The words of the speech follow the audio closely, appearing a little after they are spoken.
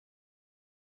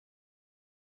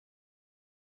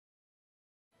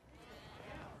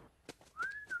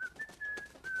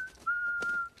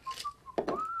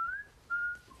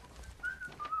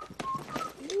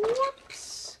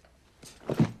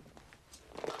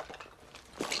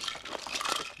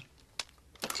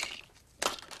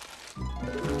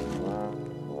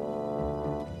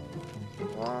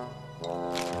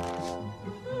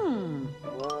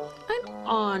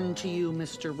happened to you,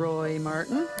 Mr. Roy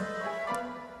Martin?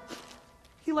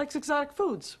 He likes exotic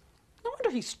foods. No wonder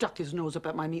he stuck his nose up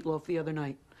at my meatloaf the other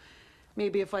night.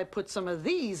 Maybe if I put some of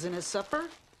these in his supper,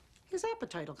 his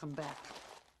appetite will come back.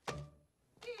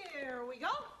 Here we go.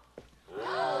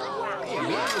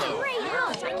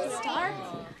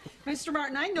 Mr.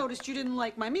 Martin, I noticed you didn't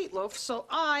like my meatloaf, so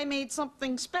I made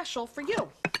something special for you.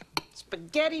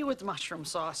 Spaghetti with mushroom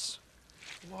sauce.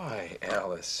 Why,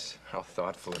 Alice? How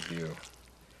thoughtful of you.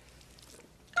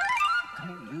 Come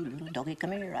here, you little doggy.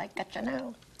 Come here. I got you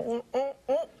now.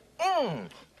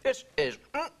 This is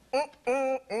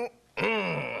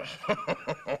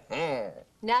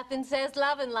Nothing says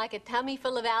loving like a tummy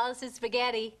full of Alice's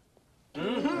spaghetti.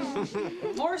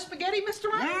 More spaghetti,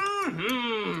 Mr.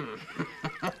 Martin?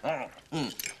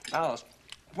 Alice,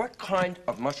 what kind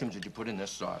of mushrooms did you put in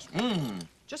this sauce?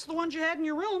 Just the ones you had in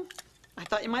your room. I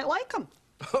thought you might like them.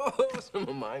 Oh, some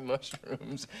of my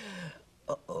mushrooms.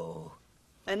 Uh-oh.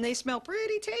 And they smell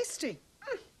pretty tasty.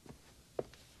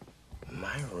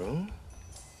 My room?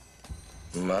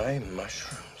 My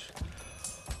mushrooms?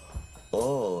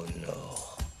 Oh, no.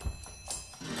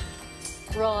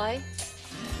 Roy,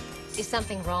 is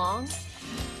something wrong?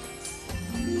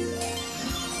 Roy,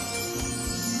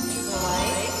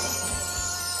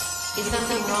 is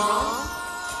something wrong?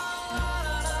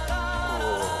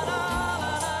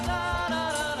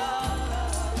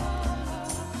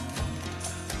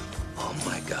 Oh,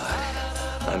 my God.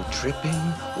 I'm tripping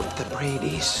with the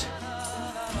Bradys.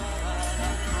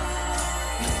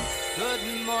 Good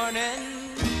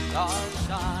morning,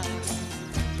 sunshine.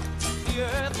 The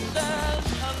earth says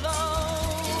hello.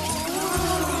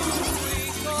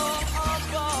 Twinkle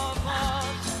above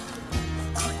us,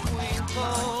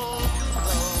 twinkle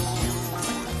below.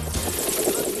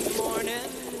 Good morning,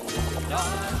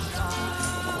 sunshine.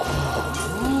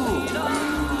 Lead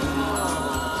us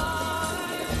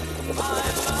my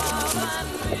love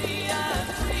and me as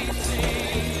we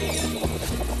sing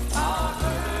our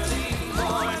early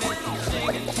morning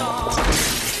singing song.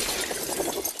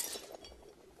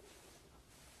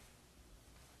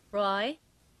 Roy,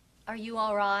 are you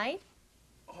all right?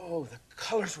 Oh, the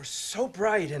colors were so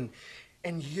bright, and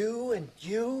you and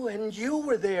you and you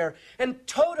were there, and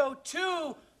Toto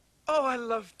too. Oh, I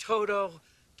love Toto.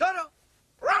 Toto.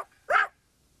 Row, row,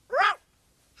 row.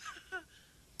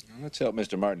 Let's help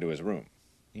Mr. Martin to his room.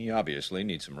 He obviously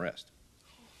needs some rest.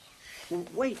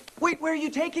 Wait, where are you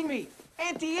taking me?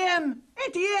 Auntie M!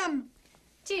 Auntie M!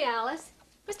 Gee, Alice,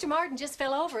 Mr. Martin just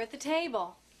fell over at the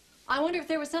table. I wonder if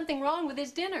there was something wrong with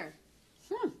his dinner.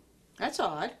 That's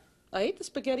odd. I ate the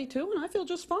spaghetti too, and I feel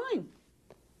just fine.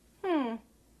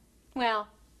 Well,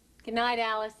 good night,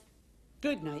 Alice.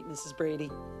 Good night, Mrs. Brady.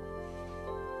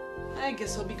 I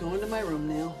guess I'll be going to my room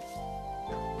now.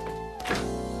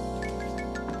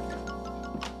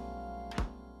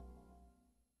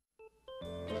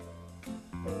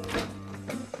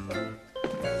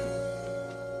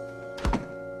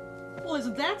 Well,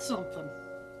 isn't that something?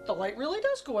 The light really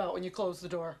does go out when you close the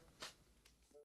door.